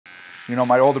You know,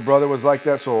 my older brother was like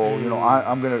that, so you know,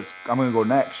 I'm gonna go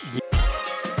next.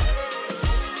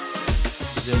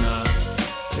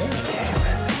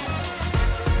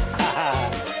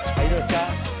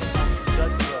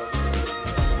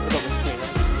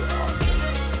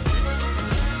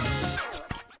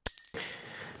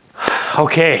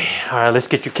 Okay, all right, let's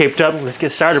get you caped up. Let's get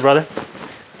started, brother.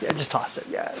 Yeah, just toss it.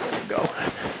 Yeah, there we go.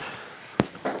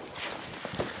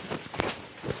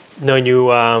 Known you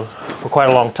for quite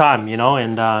a long time, you know,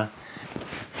 and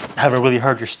haven't really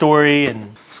heard your story.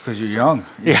 And it's because you're young.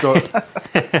 Yeah.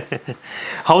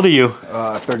 How old are you?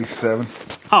 37.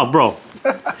 Oh, bro.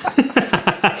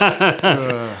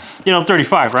 You know, I'm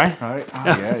 35, right? Right? Oh,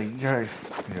 yeah.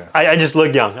 I just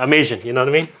look young. I'm Asian, you know what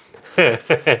I mean?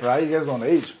 Right? You guys don't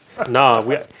age. No,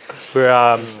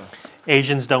 we're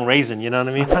Asians don't raisin, you know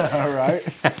what I mean? All right.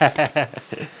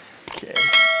 Okay.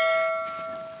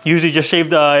 Usually just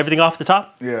shave everything off the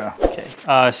top? Yeah.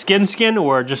 Okay. Skin,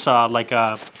 or just like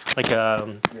yeah,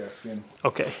 skin.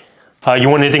 Okay. You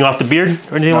want anything off the beard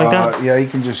or anything like that? Yeah, you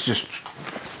can just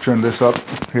trim this up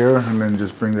here and then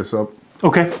just bring this up.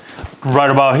 Okay.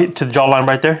 Right about here, to the jawline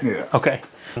right there? Yeah. Okay.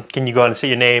 Can you go ahead and say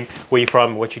your name, where you're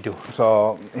from, what you do?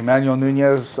 So, Emmanuel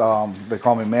Nunez, they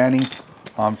call me Manny.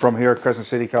 I'm from here, Crescent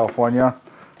City, California.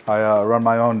 I run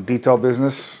my own detail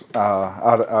business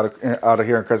out of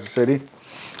here in Crescent City.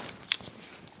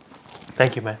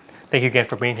 Thank you, man. Thank you again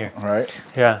for being here. All right.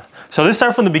 Yeah. So let's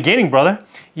start from the beginning, brother.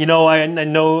 You know, I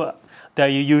know that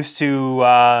you used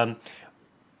to,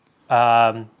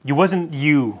 you wasn't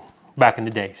you back in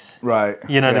the days. Right.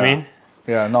 You know what I mean?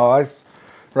 Yeah, no,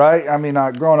 right? I mean,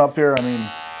 growing up here, I mean,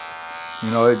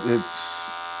 you know,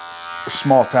 it's a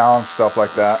small town, stuff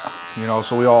like that, you know,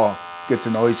 so we all get to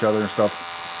know each other and stuff.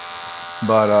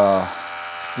 But,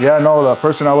 yeah, no, the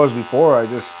person I was before, I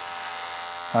was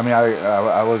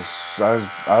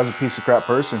a piece of crap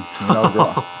person, you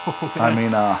know. I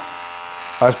mean, I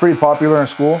was pretty popular in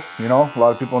school, you know. A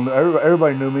lot of people,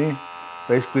 everybody knew me,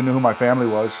 basically knew who my family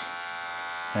was.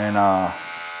 And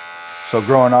so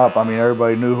growing up, I mean,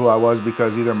 everybody knew who I was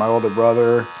because either my older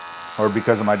brother or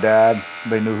because of my dad.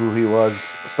 They knew who he was,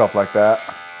 stuff like that.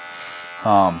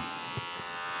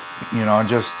 You know, and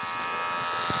just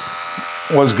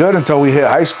was good until we hit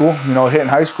high school. You know, hitting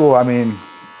high school, I mean,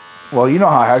 well, you know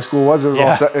how high school was. It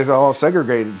was all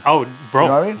segregated. Oh, bro. You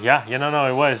know what I mean? Yeah, no,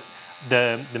 it was.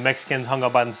 The Mexicans hung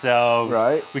out by themselves.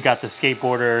 Right. We got the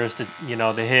skateboarders,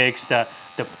 the Hicks, the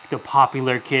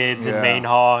popular kids in Main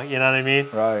Hall. You know what I mean?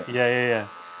 Right. Yeah.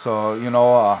 So, you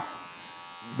know,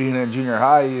 being in junior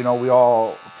high, you know, we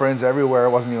all friends everywhere.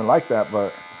 It wasn't even like that,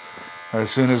 but as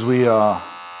soon as we hit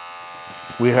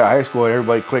high school,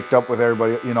 everybody clicked up with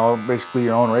everybody. You know, basically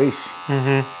your own race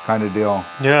kind of deal.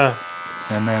 Yeah.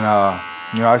 And then,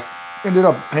 you know, I ended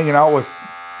up hanging out with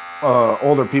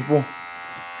older people,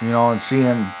 you know, and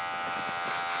seeing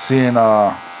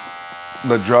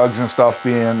the drugs and stuff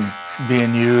being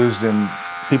used and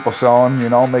people selling, you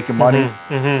know, making money.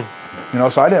 You know,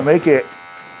 so I didn't make it,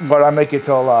 but I make it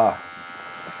till I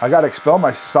got expelled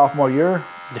my sophomore year.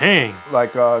 Dang.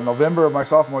 Like November of my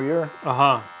sophomore year.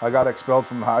 I got expelled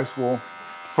from high school.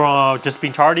 From just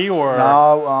being tardy, or?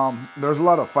 No, there's a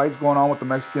lot of fights going on with the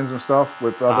Mexicans and stuff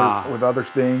with other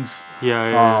things.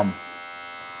 Yeah.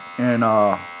 And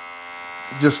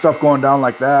just stuff going down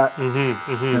like that.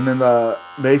 And then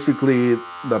basically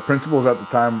the principals at the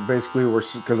time basically were,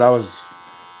 because I was,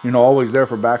 you know, always there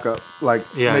for backup, like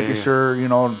making sure, you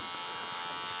know,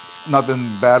 nothing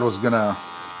bad was gonna,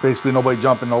 basically nobody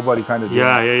jumping, nobody kind of.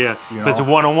 Yeah. If it's a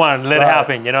one-on-one, let it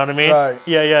happen. You know what I mean? Right.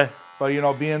 Yeah. But, you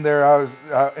know, being there, I was,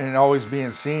 and always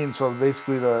being seen. So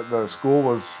basically the school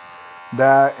was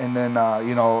that, and then,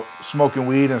 you know, smoking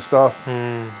weed and stuff,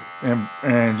 and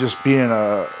just being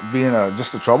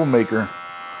just a troublemaker.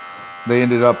 They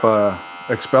ended up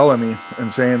expelling me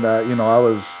and saying that, you know, I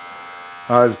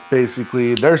was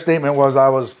basically, their statement was I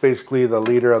was basically the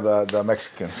leader of the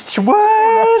Mexicans.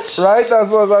 What? Right? That's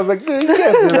what I was like, dude, you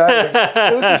can't do that.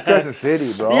 This is Crescent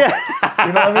City, bro. Yeah.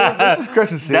 You know what I mean? This is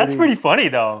Crescent City. That's pretty funny,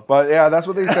 though. But yeah, that's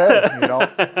what they said, you know.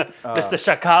 Mr.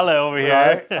 Chacala over here.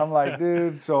 Right? I'm like,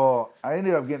 dude. So I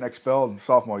ended up getting expelled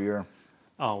sophomore year.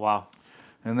 Oh, wow.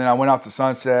 And then I went out to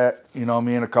Sunset. You know,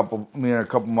 me and a couple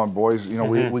of my boys. You know,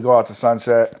 we go out to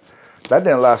Sunset. That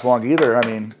didn't last long either. I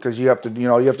mean, because you have to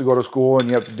go to school and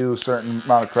you have to do a certain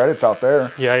amount of credits out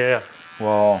there. Yeah.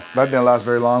 Well, that didn't last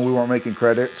very long. We weren't making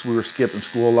credits. We were skipping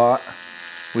school a lot.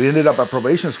 We ended up at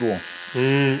probation school.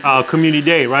 Community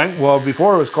day, right? Well,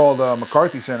 before it was called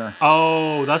McCarthy Center.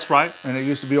 Oh, that's right. And it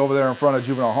used to be over there in front of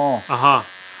Juvenile Hall.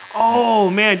 Oh,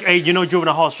 man. Hey, you know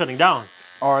Juvenile Hall's shutting down.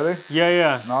 Oh, are they? Yeah,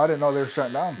 yeah. No, I didn't know they were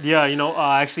shutting down. Yeah,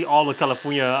 actually all of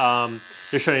California,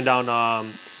 they're shutting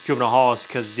down juvenile halls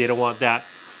because they don't want that,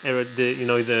 the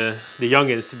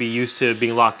youngins to be used to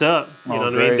being locked up. You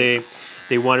know what I mean?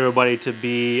 They want everybody to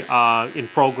be in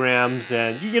programs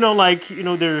and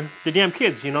they're damn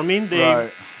kids. You know what I mean?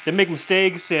 They make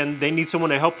mistakes and they need someone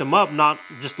to help them up, not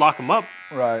just lock them up.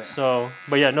 Right. So,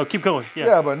 but yeah, no, keep going. Yeah.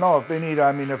 Yeah, but no, if they're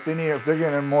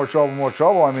getting in more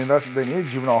trouble. I mean, that's what they need,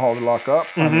 juvenile hall to lock up.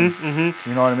 I mean,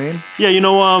 you know what I mean?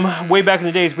 Yeah, way back in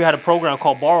the days, we had a program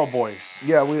called Borrow Boys.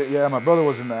 Yeah, my brother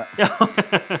was in that.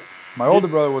 My older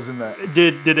brother was in that.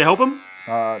 Did it help him?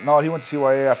 No, he went to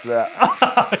CYA after that.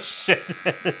 Oh, shit.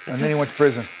 And then he went to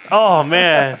prison. Oh,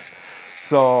 man.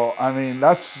 So, I mean,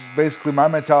 that's basically my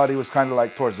mentality was kind of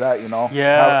like towards that,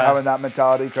 Yeah. having that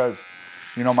mentality because,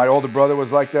 my older brother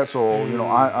was like that. So,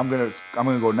 I'm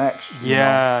gonna go next.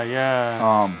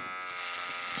 Yeah.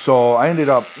 So I ended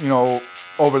up,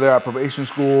 over there at probation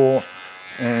school,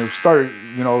 and started,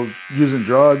 using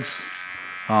drugs.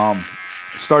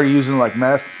 Started using like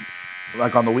meth,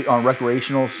 like on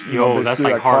recreationals. That's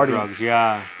like hard drugs.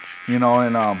 Yeah.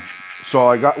 And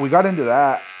so we got into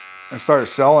that and started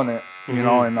selling it.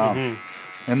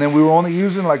 And then we were only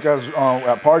using like as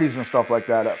at parties and stuff like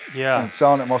that. And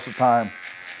selling it most of the time.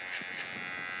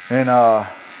 And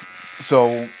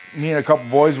so me and a couple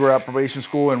boys were at probation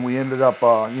school, and we ended up,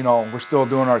 we're still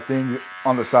doing our thing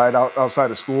on the side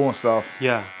outside of school and stuff.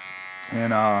 Yeah.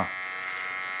 And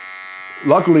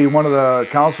luckily, one of the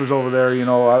counselors over there,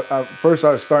 at first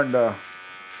I was starting to.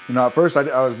 At first I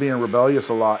was being rebellious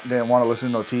a lot. Didn't want to listen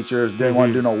to no teachers. Didn't want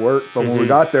to do no work. But when we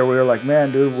got there, we were like,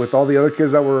 man, dude, with all the other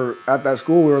kids that were at that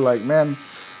school, we were like, man,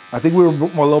 I think we were a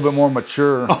little bit more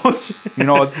mature,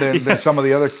 than some of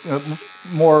the other,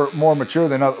 more mature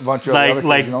than a bunch of other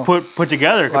kids. Put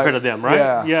together compared to them,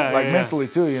 right? Yeah. Mentally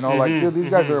too, like, dude, these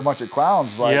guys are a bunch of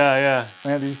clowns. Like,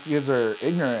 man, these kids are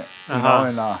ignorant,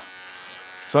 and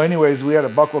so anyways, we had to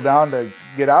buckle down to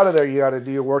get out of there. You got to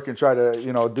do your work and try to,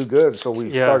 do good. So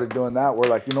we started doing that. We're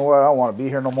like, you know what? I don't want to be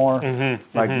here no more.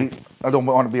 I don't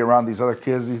want to be around these other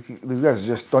kids. These guys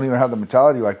just don't even have the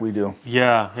mentality like we do.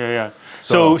 Yeah.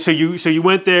 So you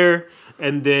went there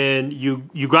and then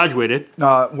you graduated.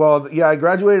 I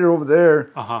graduated over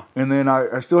there. And then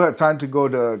I still had time to go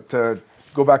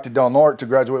go back to Del Norte to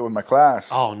graduate with my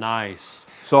class. Oh, nice.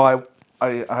 So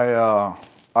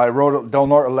I wrote Del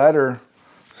Norte a letter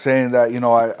saying that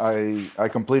I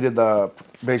completed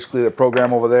basically the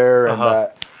program over there, and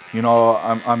that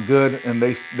I'm good, and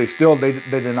they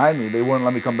denied me. They wouldn't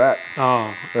let me come back.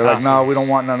 Oh, they're like, no, we don't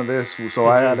want none of this. So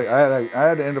I had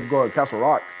to end up going to Castle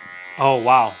Rock. Oh,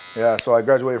 wow. Yeah, so I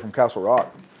graduated from Castle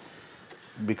Rock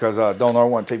because Del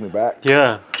Norte wouldn't take me back.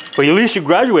 Yeah, but at least you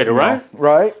graduated, right?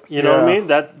 Right. You know what I mean?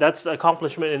 That's an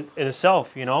accomplishment in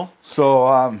itself. So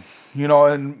and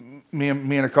me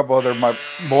and a couple other my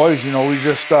boys, we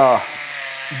just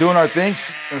doing our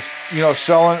things,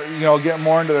 selling, getting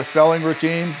more into the selling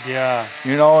routine. Yeah.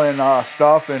 And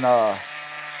stuff, and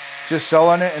just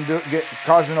selling it and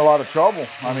causing a lot of trouble.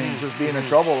 I mean, just being in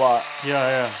trouble a lot.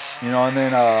 Yeah. And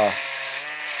then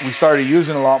we started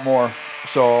using a lot more.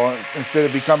 So instead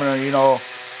of becoming a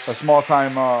small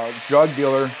time drug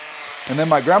dealer, and then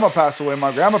my grandma passed away.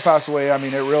 I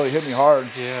mean, it really hit me hard.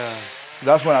 Yeah.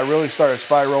 That's when I really started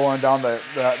spiraling down the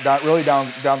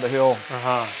hill.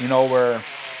 Where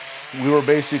we were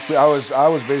basically, I was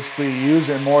basically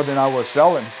using more than I was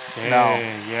selling.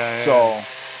 Yeah. So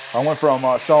I went from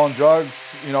selling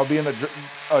drugs, being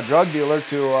a drug dealer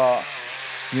to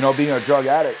being a drug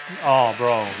addict. Oh,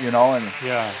 bro.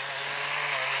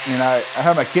 And I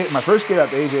had my first kid at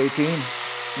the age of 18.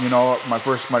 My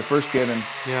first kid, and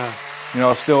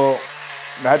still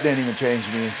that didn't even change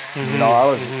me. I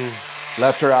was.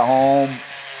 Left her at home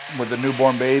with the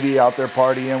newborn baby, out there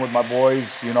partying with my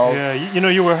boys, Yeah,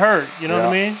 you were hurt, what I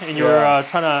mean? And you were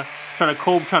trying to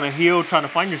cope, trying to heal, trying to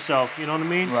find yourself, you know what I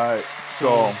mean? Right.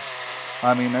 So,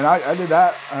 I mean, and I did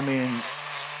that. I mean,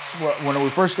 when we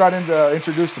first got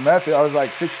introduced to meth, I was like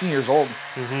 16 years old.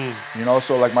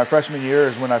 So like my freshman year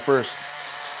is when I first,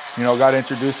 got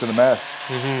introduced to the meth.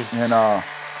 And,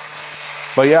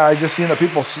 but yeah, I just seen the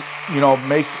people,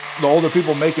 make the older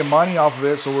people making money off of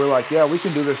it. So we're like, yeah, we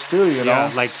can do this too,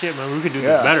 Yeah, like shit, man, we could do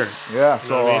this better. Yeah.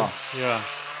 So,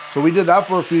 so we did that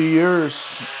for a few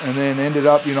years, and then ended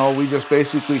up, we just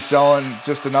basically selling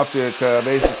just enough to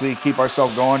basically keep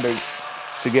ourselves going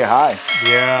to get high.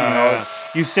 Yeah.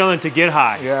 You selling to get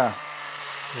high. Yeah.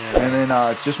 And then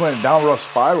just went down real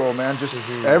spiral, man. Just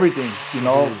everything,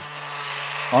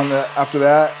 After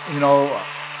that,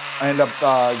 I ended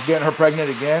up getting her pregnant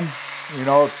again,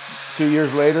 2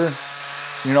 years later.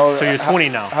 You know. So you're 20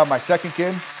 now. I have my second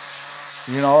kid.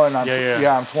 You know, and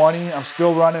I'm 20. I'm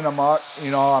still running amok.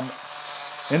 You know,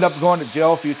 end up going to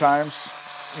jail a few times.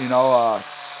 You know,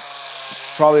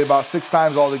 probably about 6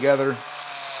 times altogether,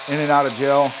 in and out of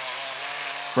jail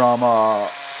from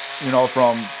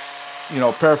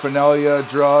paraphernalia,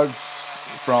 drugs,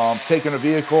 from taking a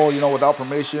vehicle, you know, without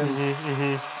permission,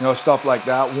 you know, stuff like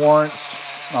that, warrants.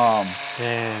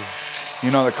 You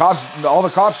know, all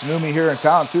the cops knew me here in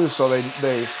town too, so they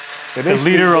the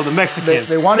leader of the Mexicans.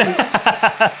 They wanted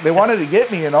to get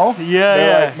me, you know.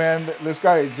 They're like, man, this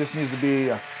guy just needs to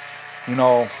be, you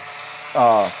know,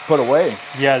 put away.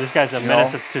 Yeah, this guy's a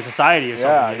menace to society or something.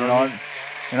 Yeah, you know.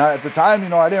 And at the time, you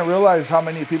know, I didn't realize how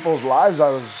many people's lives I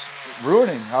was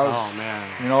ruining. Oh man.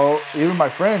 You know, even my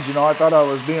friends, you know, I thought I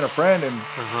was being a friend, and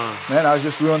man, I was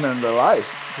just ruining their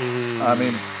life. I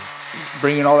mean,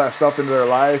 bringing all that stuff into their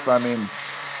life. I mean,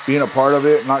 being a part of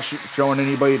it, not showing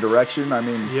anybody direction. I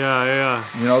mean, you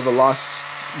know, the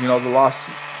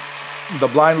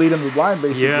blind leading the blind,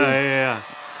 basically.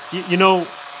 You know,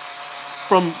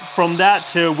 from that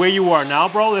to where you are now,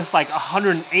 bro, it's like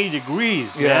 180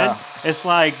 degrees, man. It's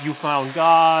like you found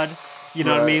God. You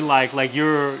know what I mean? Like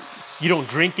you don't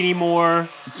drink anymore.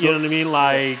 You know what I mean?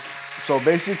 Like, so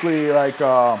basically, like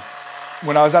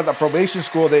when I was at the probation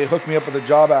school, they hooked me up with a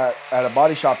job at a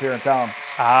body shop here in town.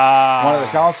 One of the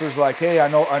counselors like, hey, I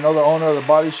know the owner of the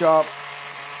body shop.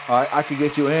 I could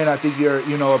get you in. I think you're,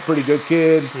 you know, a pretty good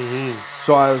kid.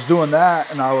 So I was doing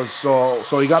that, and I was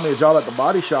so he got me a job at the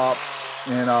body shop,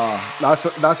 and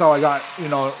that's how I got, you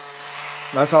know,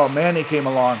 that's how Manny came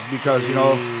along, because you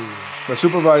know. The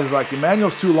supervisor's like,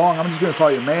 Emmanuel's too long. I'm just going to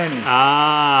call you Manny.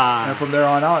 And from there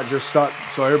on out, it just stuck.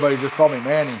 So everybody just called me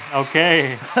Manny.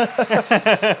 Okay.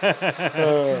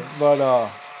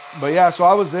 But yeah, so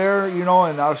I was there, you know,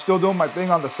 and I was still doing my thing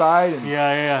on the side. And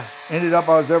ended up,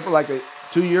 I was there for like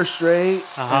 2 years straight.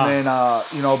 And then,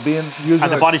 you know, using at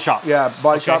the body shop. Yeah,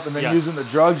 body shop. And then using the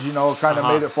drugs, you know, kind of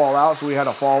made it fall out. So we had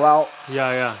a fallout.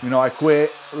 You know, I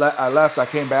quit. I left. I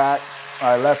came back.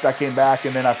 I left. I came back.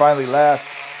 And then I finally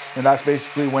left. And that's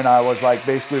basically when I was like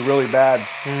basically really bad.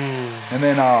 And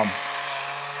then,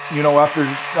 you know, after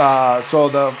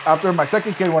my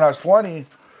second kid, when I was 20,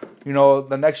 you know,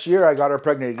 the next year I got her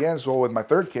pregnant again. So with my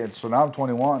third kid, so now I'm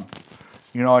 21.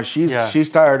 You know, and she's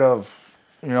tired of,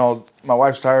 you know, my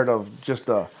wife's tired of just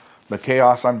the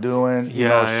chaos I'm doing. You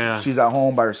know, she's at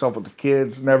home by herself with the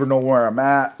kids, never know where I'm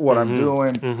at, what I'm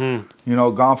doing. You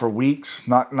know, gone for weeks,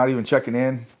 not even checking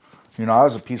in. You know, I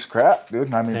was a piece of crap,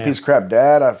 dude. I mean, piece of crap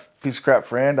dad, a piece of crap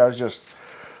friend.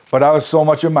 But I was so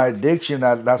much in my addiction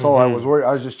that's all I was worried.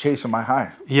 I was just chasing my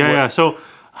high. So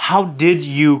how did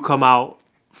you come out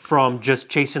from just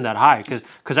chasing that high?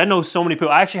 Because I know so many people.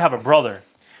 I actually have a brother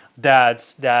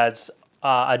that's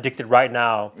addicted right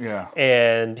now.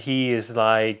 And he is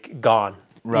like gone.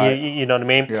 Right. You know what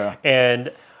I mean?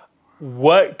 And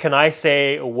what can I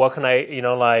say? What can I, you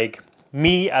know, like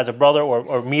me as a brother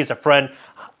or me as a friend,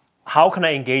 how can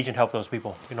I engage and help those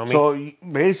people? You know what I mean? So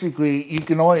basically, you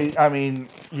can only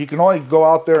go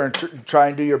out there and try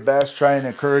and do your best, try and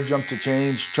encourage them to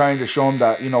change, trying to show them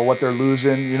that, you know, what they're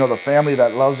losing, you know, the family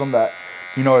that loves them, that,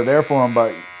 you know, are there for them.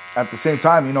 But at the same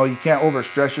time, you know, you can't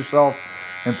overstress yourself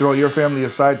and throw your family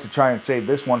aside to try and save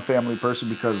this one family person,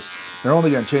 because they're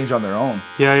only going to change on their own.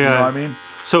 You know what I mean?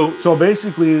 So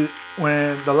basically,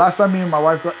 when the last time me and my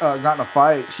wife got in a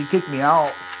fight, she kicked me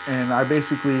out. And I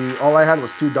basically, all I had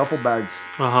was 2 duffel bags.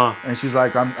 And she's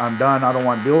like, I'm done. I don't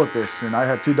want to deal with this. And I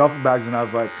had 2 duffel bags, and I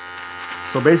was like,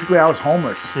 so basically I was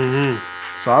homeless.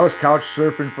 So I was couch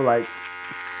surfing for like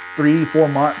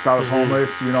 3-4 months. I was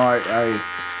homeless. You know, I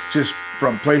just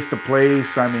from place to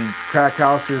place. I mean, crack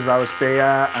houses I would stay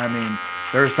at. I mean,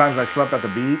 there's times I slept at the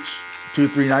beach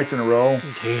 2-3 nights in a row.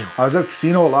 Damn. I was at the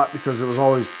casino a lot because it was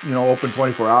always, you know, open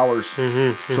 24 hours.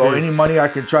 So any money I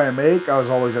could try and make, I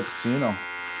was always at the casino.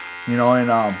 You know, and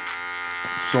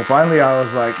so finally I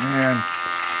was like, man,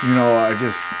 you know, I was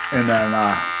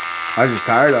just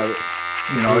tired of it.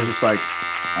 You know, I was just like,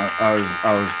 I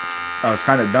was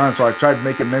kind of done. So I tried to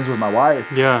make amends with my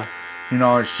wife. You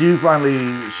know, and she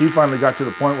finally got to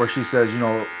the point where she says, you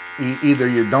know, either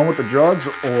you're done with the drugs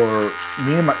or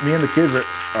me and the kids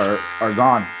are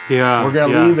gone. We're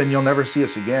gonna leave and you'll never see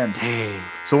us again. Dang.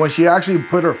 So when she actually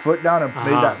put her foot down and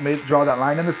draw that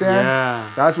line in the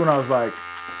sand, that's when I was like,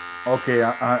 okay,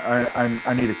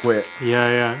 I need to quit.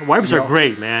 Wives are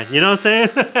great, man. You know what I'm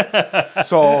saying?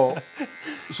 So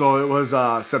it was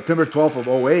September 12th of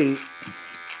 2008.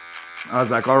 I was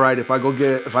like, all right, if I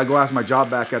go ask my job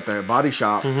back at the body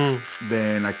shop,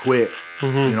 then I quit.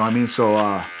 You know what I mean? So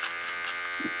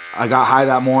I got high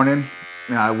that morning,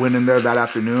 and I went in there that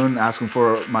afternoon asking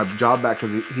for my job back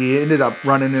because he ended up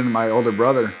running into my older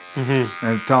brother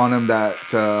and telling him that,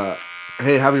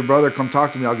 hey, have your brother come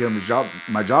talk to me. I'll give him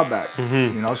my job back.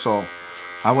 You know, so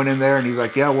I went in there and he's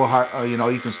like, yeah, well, you know,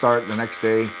 you can start the next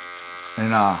day.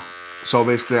 And so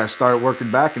basically I started working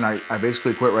back and I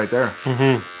basically quit right there.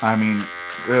 I mean,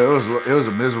 it was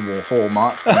a miserable whole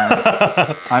month,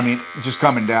 man. I mean, just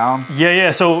coming down.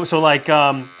 Yeah. So like,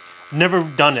 never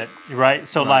done it, right?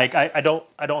 So like, I don't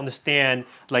understand.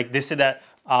 Like they said that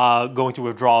going through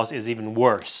withdrawals is even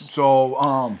worse. So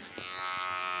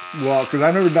well, because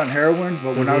I've never done heroin,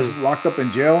 but when I was locked up in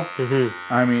jail,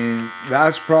 I mean,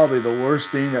 that's probably the worst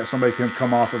thing that somebody can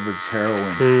come off of is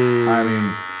heroin. I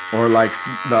mean, or like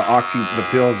the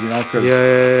pills, you know,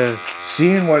 because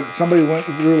seeing what somebody went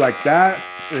through like that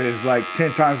is like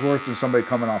 10 times worse than somebody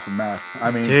coming off of meth.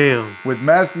 I mean, with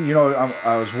meth, you know,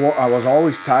 I was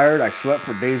always tired. I slept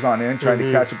for days on end trying to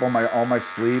catch up on all my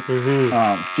sleep.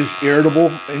 Just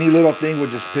irritable. Any little thing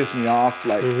would just piss me off.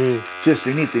 Like just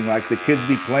anything. Like the kids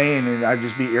be playing and I'd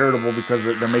just be irritable because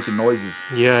they're making noises.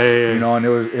 You know, and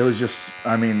it was just.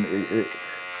 I mean,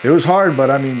 it was hard, but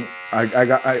I mean, I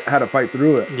had to fight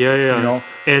through it. You know.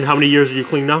 And how many years are you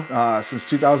clean now? Since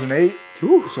 2008.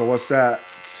 So what's that?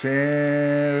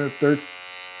 13,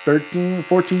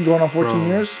 14, going on 14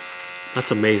 years.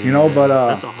 That's amazing. You know, man. But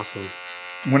that's awesome.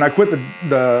 When I quit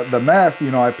the meth,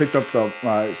 you know, I picked up the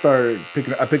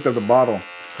bottle.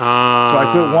 So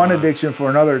I quit one addiction for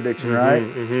another addiction, right?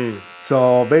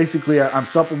 So basically, I'm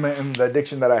supplementing the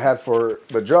addiction that I had for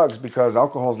the drugs because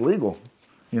alcohol's legal.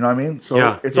 You know what I mean?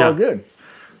 So it's all good.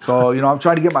 So you know, I'm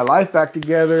trying to get my life back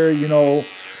together. You know,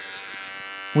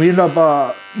 we end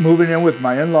up moving in with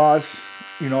my in-laws.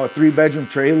 You know, a 3-bedroom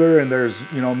trailer, and there's,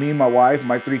 you know, me and my wife,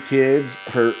 my 3 kids,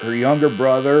 her younger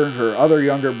brother, her other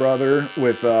younger brother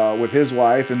with his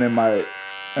wife, and then my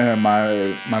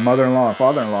mother-in-law and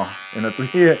father-in-law in a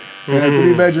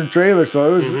 3-bedroom trailer.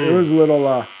 So it was a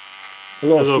little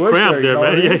cramped there,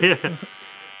 man.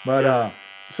 But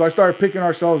so I started picking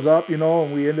ourselves up, you know,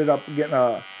 and we ended up getting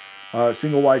a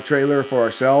single wide trailer for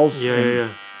ourselves.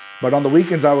 But on the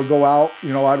weekends, I would go out.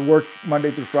 You know, I'd work Monday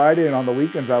through Friday, and on the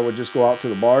weekends, I would just go out to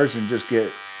the bars and just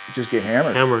get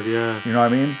hammered. You know what I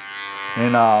mean?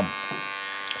 And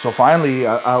so finally,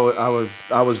 I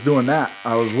was doing that.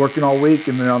 I was working all week,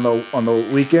 and then on the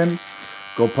weekend,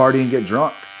 go party and get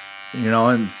drunk. You know,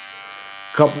 and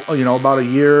about a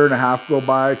year and a half go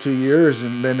by, 2 years,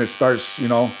 and then it starts. You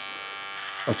know,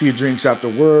 a few drinks after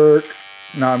work.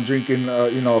 Now I'm drinking,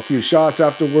 you know, a few shots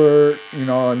after work, you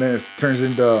know, and then it turns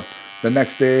into the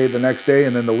next day, and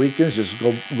then the weekends just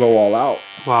go all out.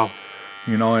 Wow.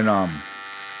 You know, and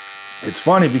it's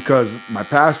funny because my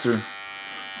pastor,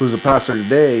 who's a pastor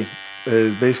today,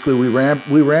 is basically we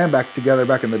ran back together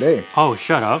back in the day. Oh,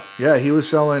 shut up. Yeah, he was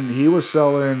selling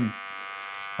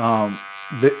a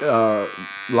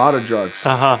lot of drugs.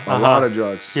 A lot of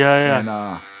drugs.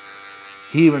 And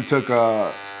he even took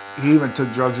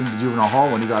drugs into Juvenile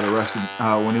Hall when he got arrested,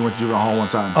 when he went to Juvenile Hall one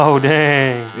time. Oh,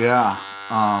 dang. Yeah.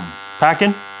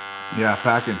 Packing? Yeah,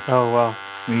 packing. Oh, wow.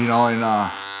 You know, and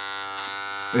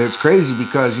it's crazy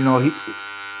because, you know,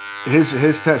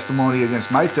 his testimony against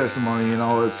my testimony, you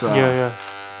know, it's...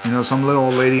 You know, some little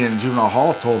old lady in Juvenile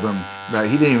Hall told him that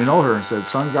he didn't even know her and said,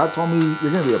 son, God told me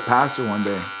you're going to be a pastor one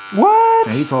day. What?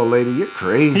 And he told the lady, you're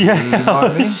crazy. You know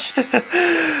what I mean?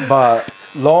 But...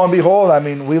 lo and behold, I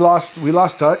mean, we lost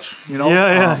touch, you know.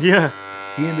 He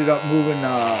ended up moving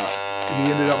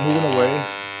away,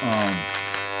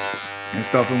 and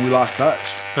stuff, and we lost touch.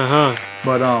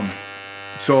 But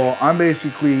so I'm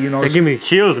basically, you know, that give me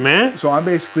chills, man. So I'm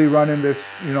basically running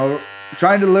this, you know,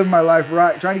 trying to live my life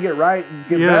right, trying to get right and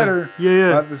get better.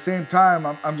 But at the same time,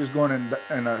 I'm just going in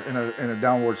a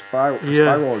downward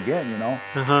spiral again, you know.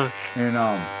 And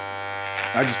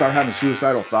I just started having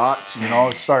suicidal thoughts, you know,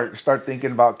 start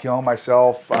thinking about killing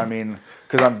myself. I mean,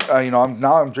 because I'm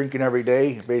drinking every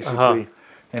day, basically.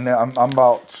 And then I'm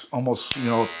about almost, you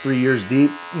know, 3 years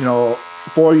deep, you know,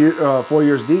 4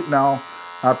 years deep now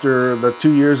after the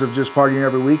 2 years of just partying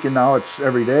every week, and now it's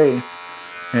every day.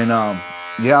 And I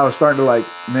was starting to like,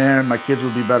 man, my kids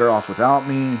would be better off without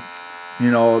me,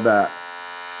 you know, that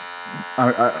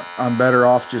I'm better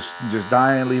off just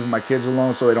dying, leaving my kids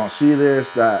alone so they don't see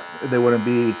this, that they wouldn't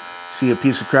see a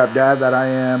piece of crap dad that I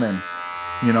am. And,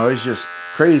 you know, it's just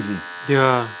crazy.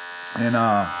 And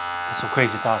that's some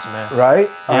crazy thoughts, man. Right?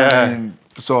 I mean,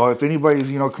 so if anybody's,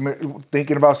 you know,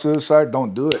 thinking about suicide,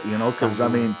 don't do it, you know, because I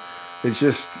mean, it's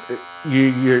just,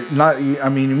 you're not. I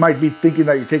mean, you might be thinking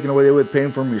that you're taking away with pain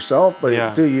from yourself,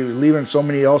 but dude, you're leaving so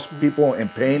many else people in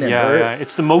pain and hurt. Yeah,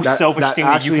 it's the most selfish thing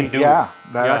actually, that you can do. Yeah,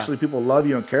 that actually people love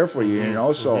you and care for you. You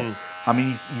know, so I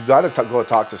mean, you got to go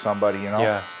talk to somebody. You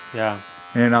know. Yeah.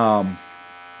 And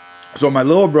so my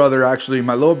little brother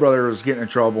was getting in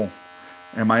trouble,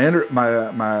 and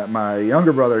my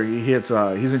younger brother he's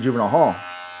in Juvenile Hall,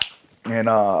 and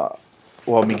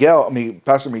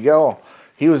Pastor Miguel,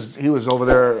 he was over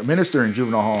there ministering in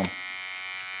Juvenile Hall,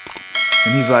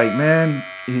 and he's like, man,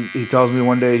 he tells me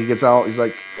one day he gets out, he's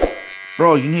like,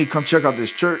 bro, you need to come check out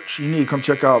this church, you need to come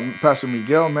check out Pastor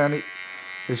Miguel, man.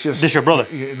 It's just this your brother?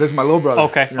 This is my little brother.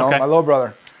 Okay, my little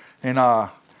brother, and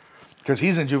because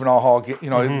he's in Juvenile Hall, you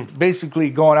know,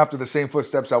 basically going after the same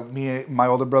footsteps that me and my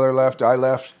older brother left, I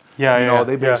left.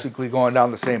 They basically going down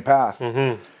the same path.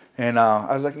 And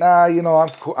I was like, nah, you know,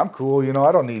 I'm cool. You know,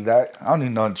 I don't need that. I don't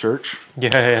need none church. You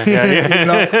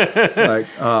know,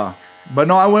 but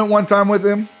no, I went one time with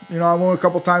him. You know, I went a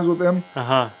couple times with him.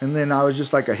 And then I was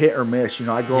just like a hit or miss. You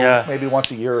know, I go maybe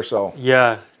once a year or so.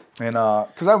 Yeah. And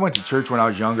because I went to church when I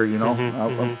was younger, you know,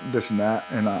 this and that,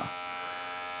 and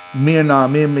me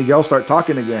and Miguel start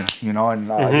talking again, you know, and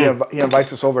he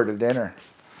invites us over to dinner.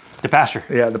 The pastor.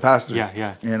 Yeah, the pastor.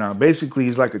 Yeah. And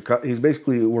basically,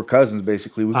 we're cousins.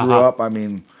 Basically, we grew up. I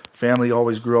mean, family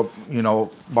always grew up, you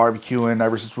know, barbecuing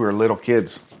ever since we were little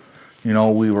kids. You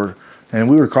know, we were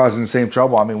causing the same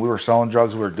trouble. I mean, we were selling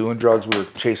drugs, we were doing drugs, we were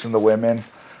chasing the women.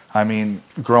 I mean,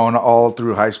 growing all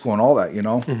through high school and all that, you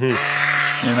know.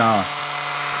 And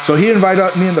so he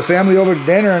invited me and the family over to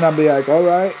dinner, and I'll be like, all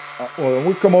right. Well,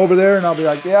 we'll come over there, and I'll be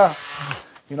like, yeah,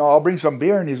 you know, I'll bring some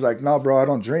beer. And he's like, no, bro, I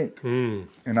don't drink. And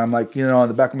I'm like, you know, in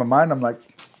the back of my mind, I'm like,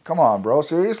 come on, bro,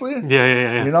 seriously?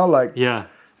 Yeah. You know, like,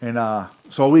 And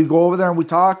so we go over there and we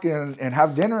talk and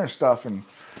have dinner and stuff. And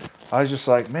I was just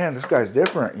like, man, this guy's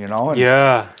different, you know? And,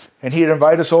 and he'd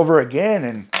invite us over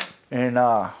again, and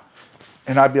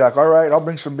I'd be like, all right, I'll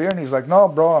bring some beer. And he's like, no,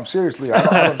 bro, I'm seriously, I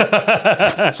don't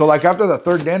drink. So like after the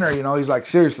third dinner, you know, he's like,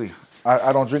 seriously,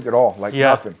 I don't drink at all, like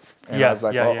nothing. And I was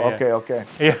like, okay.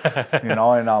 Yeah. You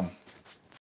know, and